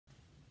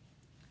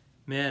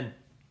Men,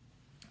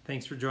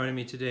 thanks for joining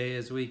me today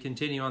as we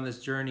continue on this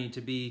journey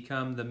to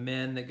become the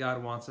men that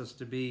God wants us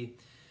to be.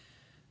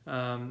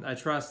 I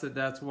trust that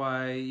that's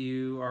why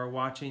you are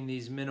watching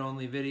these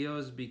men-only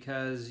videos,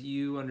 because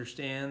you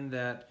understand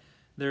that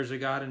there's a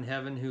God in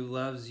heaven who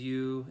loves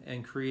you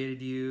and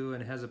created you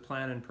and has a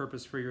plan and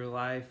purpose for your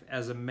life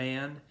as a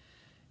man.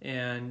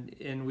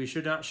 And we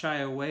should not shy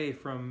away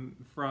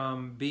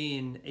from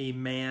being a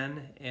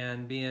man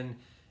and being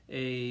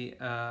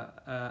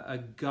a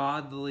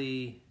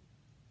godly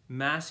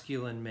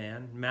masculine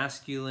man,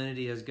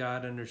 masculinity as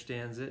God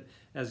understands it,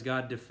 as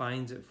God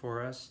defines it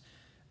for us.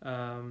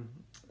 1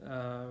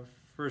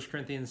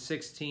 Corinthians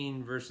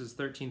 16 verses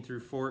 13 through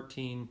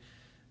 14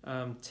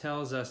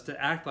 tells us to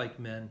act like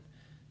men,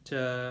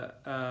 to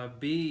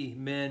be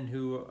men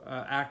who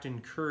act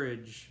in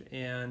courage,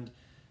 and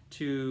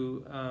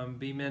to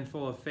be men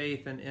full of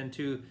faith, and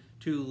to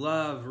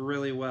love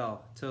really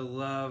well, to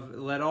love,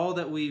 let all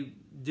that we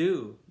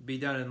do be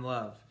done in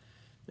love.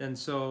 And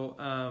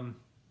so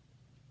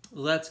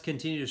let's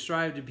continue to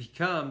strive to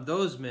become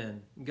those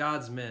men,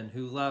 God's men,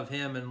 who love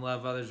Him and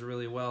love others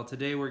really well.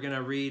 Today we're going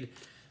to read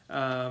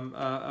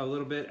a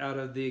little bit out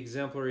of the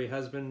Exemplary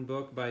Husband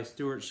book by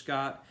Stuart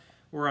Scott.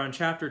 We're on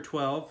chapter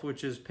 12,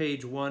 which is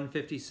page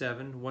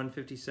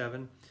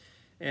 157,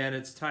 and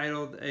it's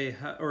titled,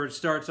 it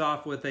starts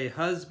off with a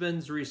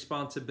husband's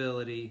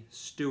responsibility,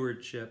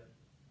 stewardship.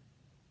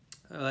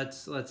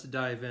 Let's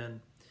dive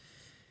in.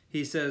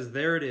 He says,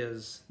 there it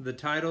is. The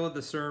title of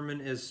the sermon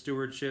is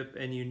Stewardship,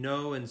 and you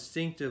know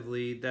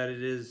instinctively that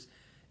it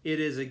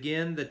is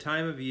again the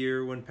time of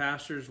year when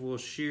pastors will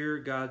shear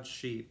God's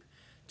sheep.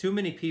 Too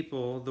many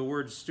people, the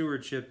word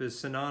stewardship is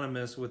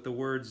synonymous with the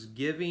words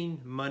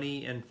giving,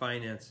 money, and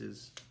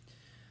finances.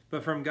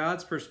 But from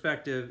God's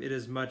perspective, it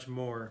is much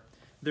more.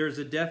 There is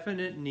a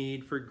definite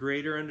need for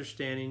greater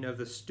understanding of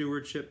the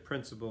stewardship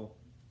principle.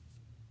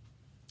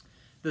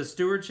 The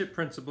stewardship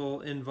principle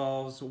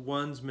involves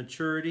one's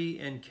maturity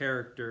and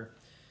character.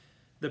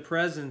 The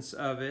presence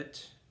of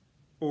it,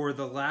 or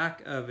the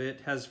lack of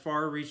it, has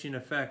far-reaching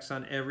effects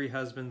on every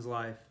husband's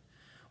life.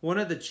 One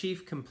of the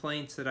chief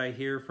complaints that I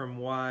hear from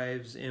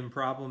wives in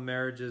problem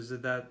marriages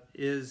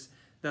is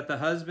that the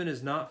husband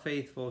is not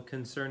faithful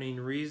concerning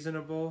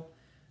reasonable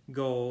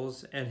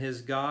goals and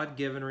his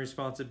God-given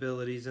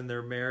responsibilities in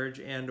their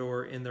marriage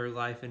and/or in their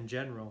life in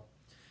general.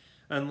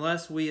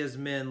 Unless we as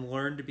men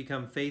learn to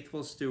become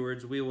faithful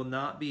stewards, we will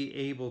not be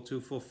able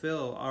to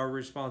fulfill our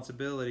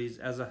responsibilities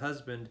as a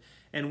husband,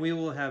 and we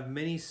will have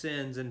many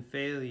sins and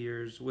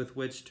failures with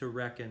which to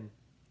reckon.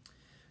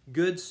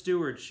 Good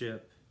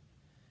stewardship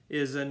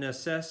is a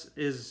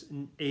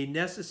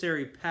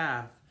necessary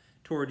path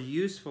toward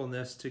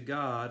usefulness to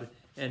God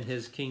and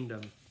His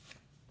kingdom.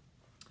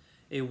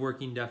 A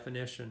working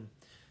definition.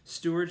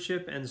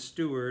 Stewardship and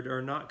steward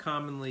are not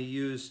commonly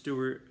used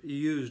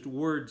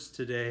words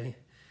today.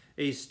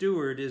 A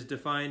steward is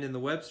defined in the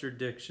Webster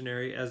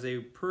Dictionary as a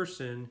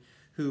person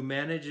who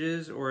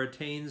manages or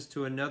attains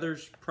to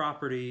another's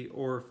property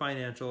or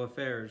financial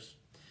affairs.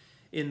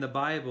 In the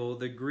Bible,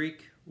 the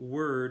Greek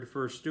word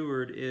for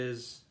steward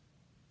is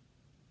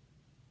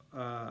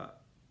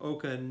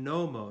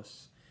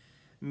oikonomos,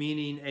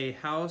 meaning a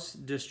house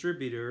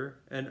distributor,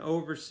 an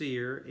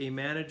overseer, a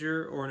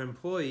manager, or an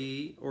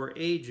employee or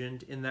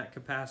agent in that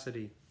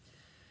capacity.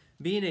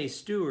 Being a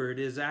steward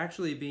is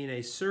actually being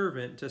a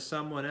servant to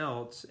someone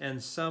else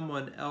and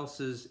someone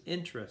else's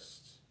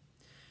interests.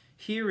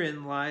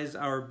 Herein lies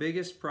our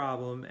biggest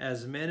problem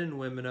as men and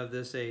women of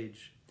this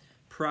age.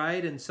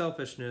 Pride and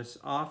selfishness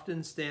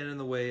often stand in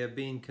the way of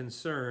being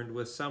concerned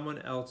with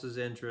someone else's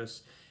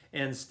interests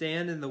and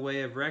stand in the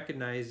way of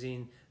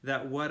recognizing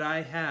that what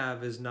I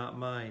have is not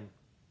mine.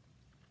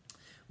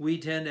 We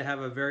tend to have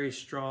a very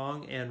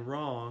strong and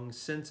wrong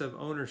sense of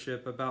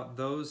ownership about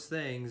those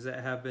things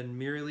that have been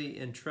merely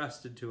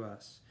entrusted to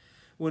us.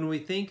 When we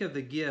think of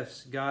the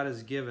gifts God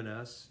has given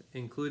us,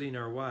 including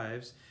our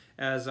wives,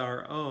 as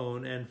our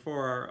own and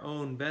for our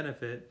own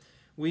benefit,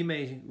 we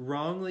may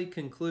wrongly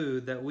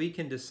conclude that we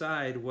can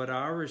decide what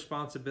our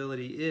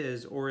responsibility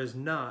is or is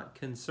not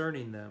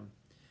concerning them.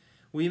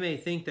 We may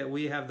think that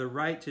we have the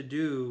right to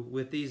do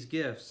with these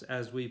gifts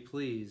as we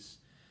please.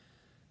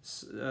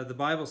 The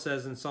Bible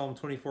says in Psalm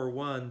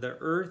 24:1, the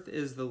earth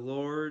is the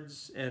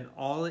Lord's and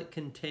all it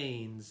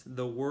contains,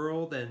 the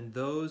world and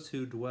those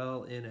who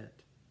dwell in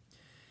it.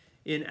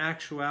 In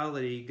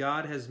actuality,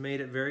 God has made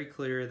it very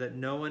clear that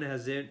no one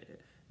has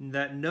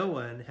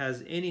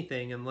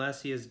anything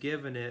unless He has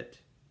given it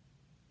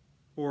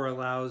or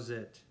allows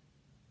it.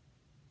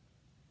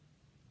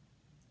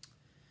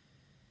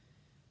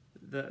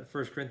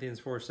 1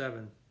 Corinthians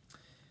 4:7.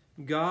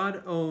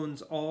 God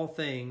owns all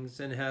things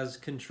and has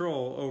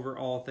control over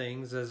all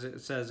things, as it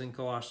says in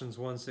Colossians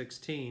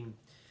 1:16.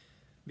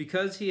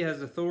 Because He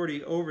has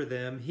authority over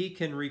them, He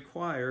can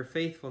require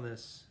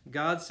faithfulness.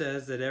 God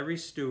says that every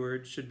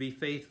steward should be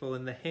faithful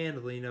in the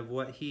handling of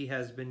what he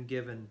has been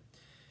given.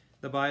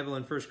 The Bible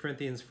in 1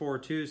 Corinthians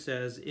 4:2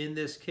 says, in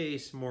this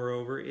case,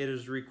 moreover, it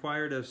is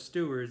required of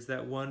stewards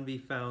that one be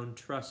found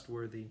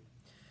trustworthy.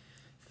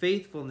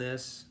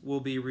 faithfulness will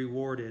be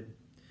rewarded.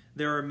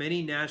 There are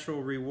many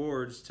natural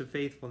rewards to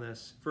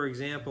faithfulness. For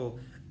example,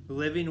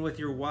 living with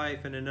your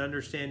wife in an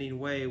understanding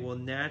way will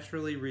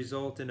naturally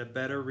result in a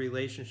better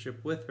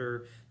relationship with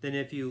her than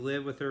if you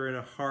live with her in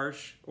a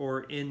harsh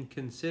or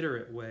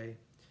inconsiderate way.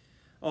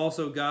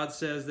 Also, God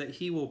says that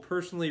He will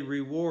personally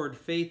reward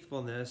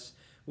faithfulness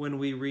when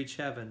we reach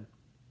heaven.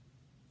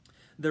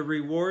 The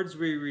rewards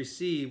we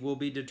receive will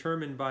be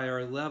determined by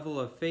our level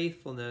of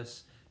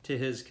faithfulness to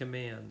His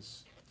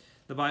commands.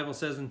 The Bible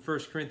says in 1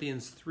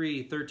 Corinthians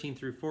 3:13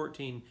 through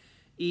 14,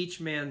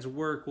 each man's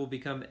work will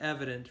become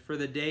evident, for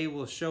the day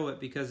will show it,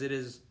 because it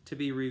is to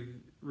be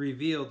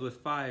revealed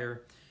with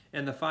fire,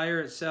 and the fire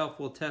itself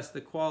will test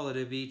the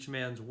quality of each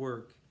man's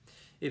work.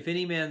 If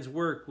any man's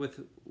work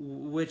with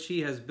which he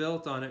has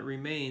built on it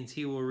remains,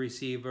 he will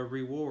receive a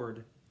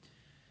reward.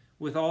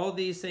 With all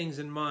these things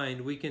in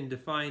mind, we can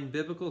define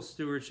biblical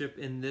stewardship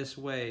in this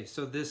way.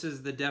 So this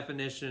is the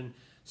definition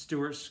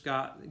Stuart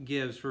Scott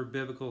gives for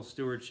biblical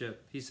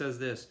stewardship. He says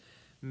this: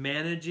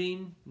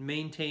 managing,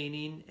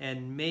 maintaining,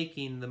 and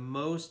making the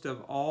most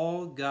of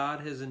all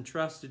God has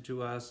entrusted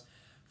to us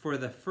for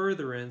the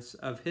furtherance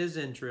of His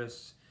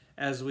interests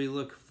as we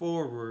look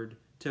forward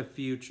to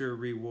future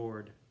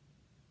reward.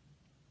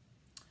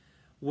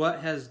 What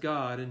has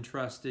God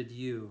entrusted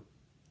you?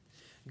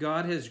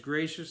 God has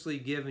graciously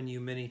given you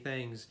many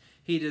things.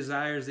 He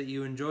desires that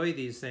you enjoy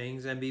these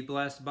things and be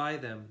blessed by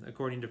them,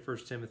 according to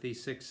 1 Timothy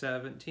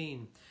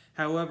 6:17.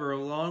 However,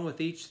 along with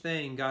each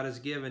thing God has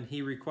given,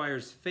 He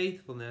requires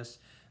faithfulness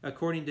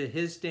according to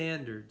His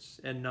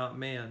standards and not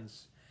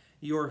man's.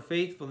 Your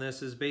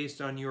faithfulness is based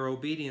on your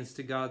obedience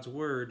to God's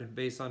word,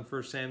 based on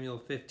 1 Samuel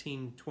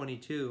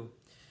 15:22.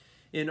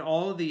 In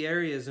all the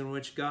areas in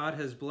which God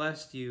has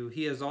blessed you,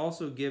 He has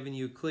also given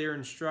you clear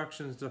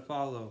instructions to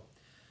follow.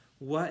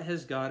 What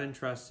has God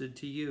entrusted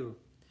to you?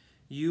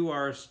 You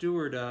are a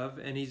steward of,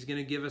 and He's going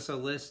to give us a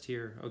list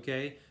here,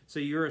 okay? So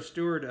you're a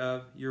steward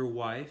of your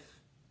wife,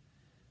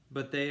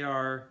 but they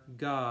are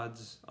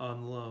God's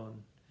on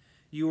loan.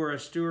 You are a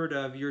steward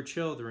of your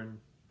children,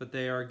 but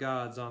they are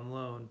God's on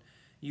loan.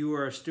 You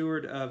are a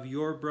steward of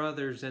your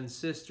brothers and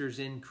sisters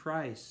in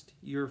Christ,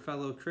 your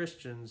fellow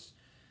Christians,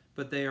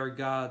 but they are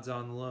God's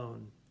on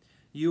loan.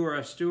 You are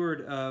a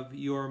steward of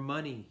your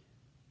money,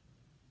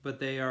 but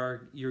they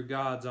are your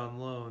God's on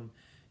loan.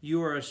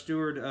 You are a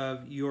steward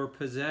of your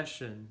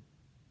possessions,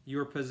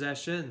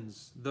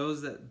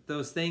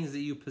 those things that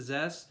you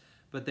possess,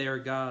 but they are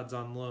God's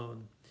on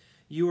loan.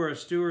 You are a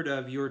steward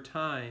of your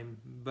time,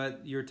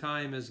 but your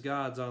time is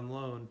God's on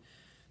loan.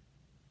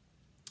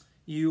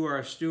 You are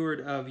a steward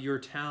of your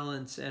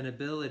talents and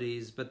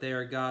abilities, but they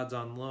are God's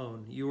on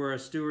loan. You are a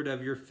steward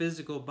of your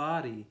physical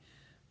body,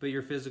 but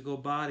your physical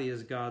body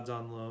is God's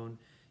on loan.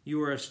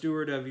 You are a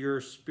steward of your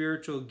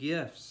spiritual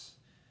gifts,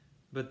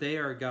 but they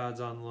are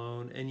God's on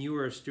loan. And you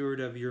are a steward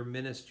of your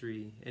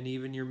ministry, and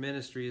even your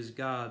ministry is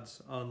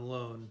God's on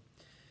loan.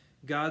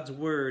 God's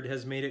word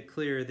has made it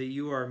clear that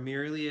you are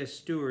merely a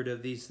steward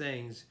of these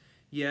things.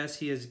 Yes,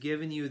 He has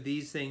given you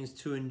these things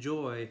to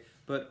enjoy,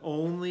 but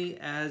only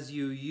as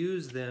you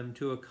use them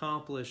to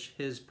accomplish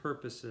His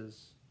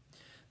purposes.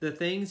 The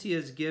things He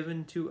has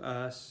given to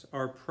us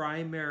are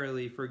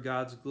primarily for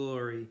God's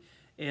glory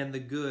and the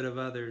good of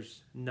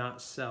others,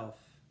 not self.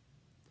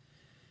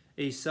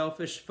 A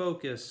selfish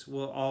focus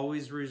will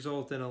always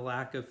result in a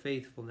lack of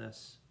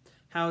faithfulness.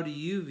 How do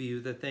you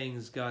view the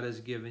things God has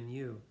given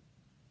you?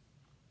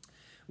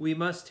 We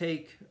must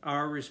take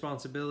our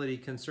responsibility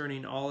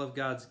concerning all of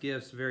God's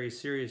gifts very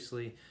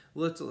seriously.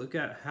 Let's look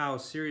at how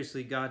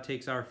seriously God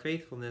takes our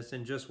faithfulness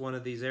in just one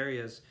of these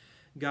areas.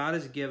 God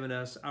has given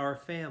us our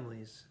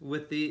families.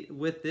 With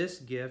this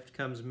gift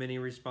comes many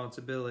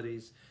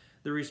responsibilities.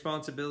 The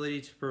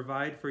responsibility to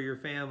provide for your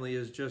family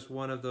is just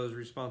one of those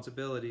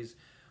responsibilities.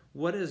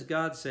 What does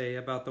God say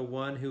about the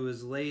one who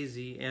is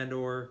lazy and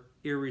or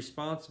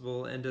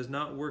irresponsible and does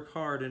not work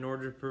hard in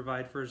order to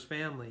provide for his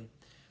family?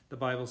 The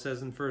Bible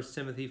says in 1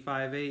 Timothy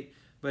 5:8,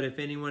 "But if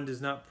anyone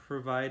does not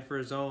provide for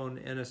his own,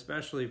 and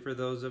especially for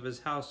those of his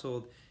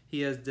household,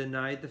 he has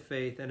denied the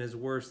faith and is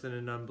worse than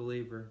an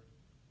unbeliever."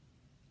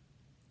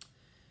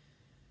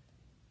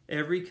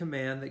 Every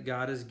command that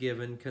God has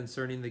given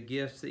concerning the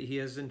gifts that He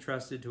has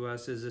entrusted to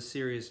us is a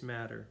serious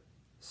matter.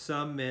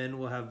 Some men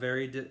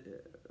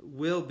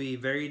will be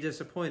very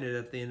disappointed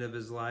at the end of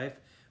his life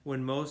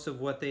when most of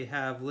what they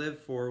have lived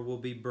for will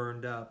be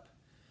burned up.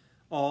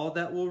 All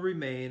that will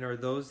remain are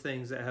those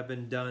things that have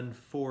been done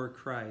for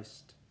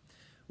Christ.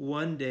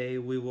 One day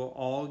we will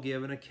all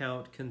give an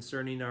account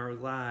concerning our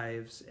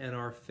lives and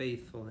our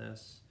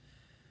faithfulness.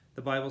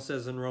 The Bible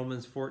says in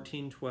Romans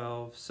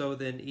 14:12, "So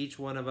then each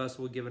one of us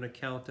will give an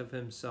account of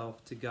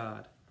himself to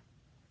God."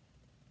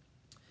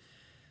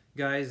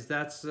 Guys,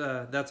 that's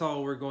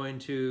all we're going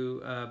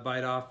to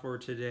bite off for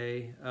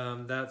today.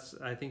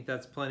 I think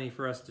that's plenty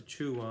for us to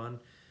chew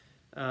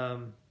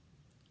on.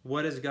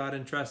 What has God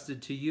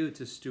entrusted to you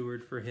to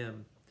steward for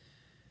Him?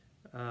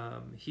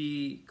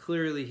 He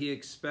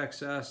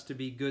expects us to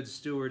be good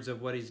stewards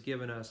of what He's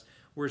given us.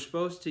 We're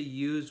supposed to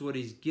use what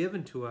He's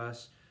given to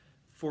us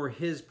for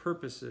His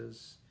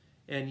purposes.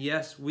 And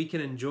yes, we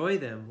can enjoy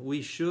them.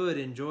 We should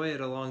enjoy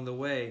it along the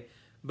way.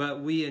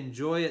 But we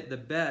enjoy it the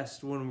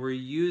best when we're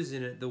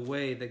using it the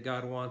way that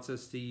God wants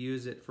us to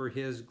use it for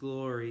His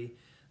glory,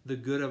 the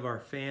good of our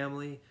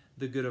family,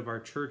 the good of our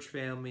church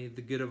family,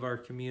 the good of our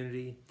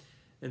community.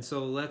 And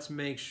so let's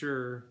make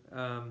sure,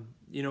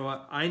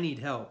 I need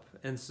help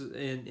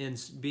in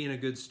being a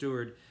good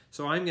steward.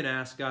 So I'm going to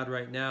ask God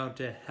right now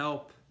to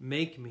help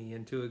make me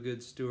into a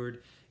good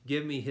steward.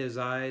 Give me His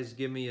eyes,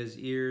 give me His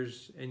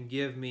ears, and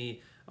give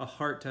me a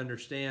heart to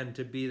understand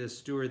to be the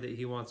steward that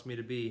He wants me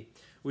to be.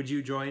 Would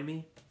you join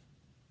me?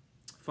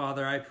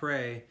 Father, I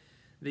pray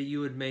that you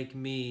would make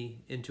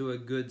me into a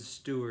good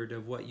steward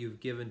of what you've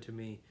given to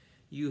me.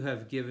 You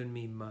have given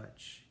me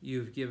much.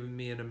 You've given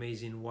me an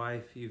amazing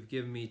wife. You've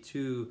given me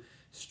 2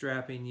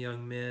 strapping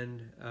young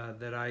men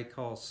that I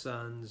call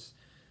sons,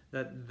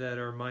 that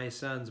are my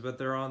sons, but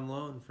they're on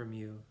loan from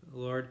you.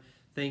 Lord,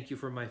 thank you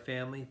for my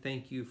family.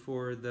 Thank you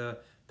for the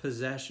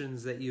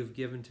possessions that you've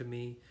given to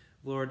me.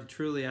 Lord,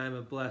 truly I'm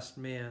a blessed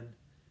man.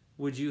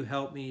 Would you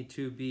help me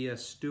to be a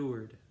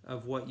steward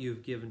of what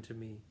you've given to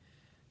me?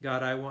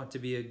 God, I want to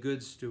be a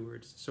good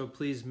steward, so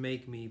please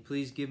make me.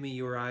 Please give me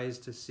your eyes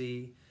to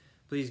see.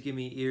 Please give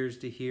me ears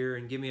to hear,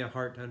 and give me a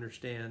heart to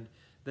understand,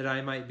 that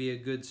I might be a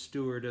good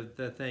steward of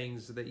the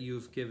things that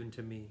you've given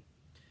to me.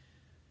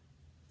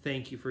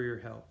 Thank you for your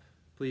help.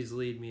 Please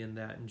lead me in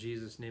that. In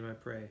Jesus' name I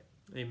pray.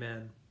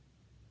 Amen.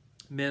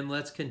 Men,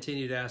 let's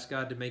continue to ask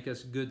God to make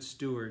us good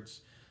stewards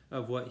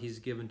of what He's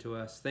given to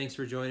us. Thanks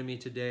for joining me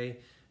today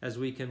as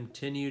we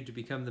continue to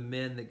become the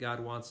men that God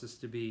wants us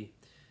to be.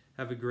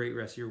 Have a great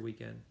rest of your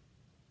weekend.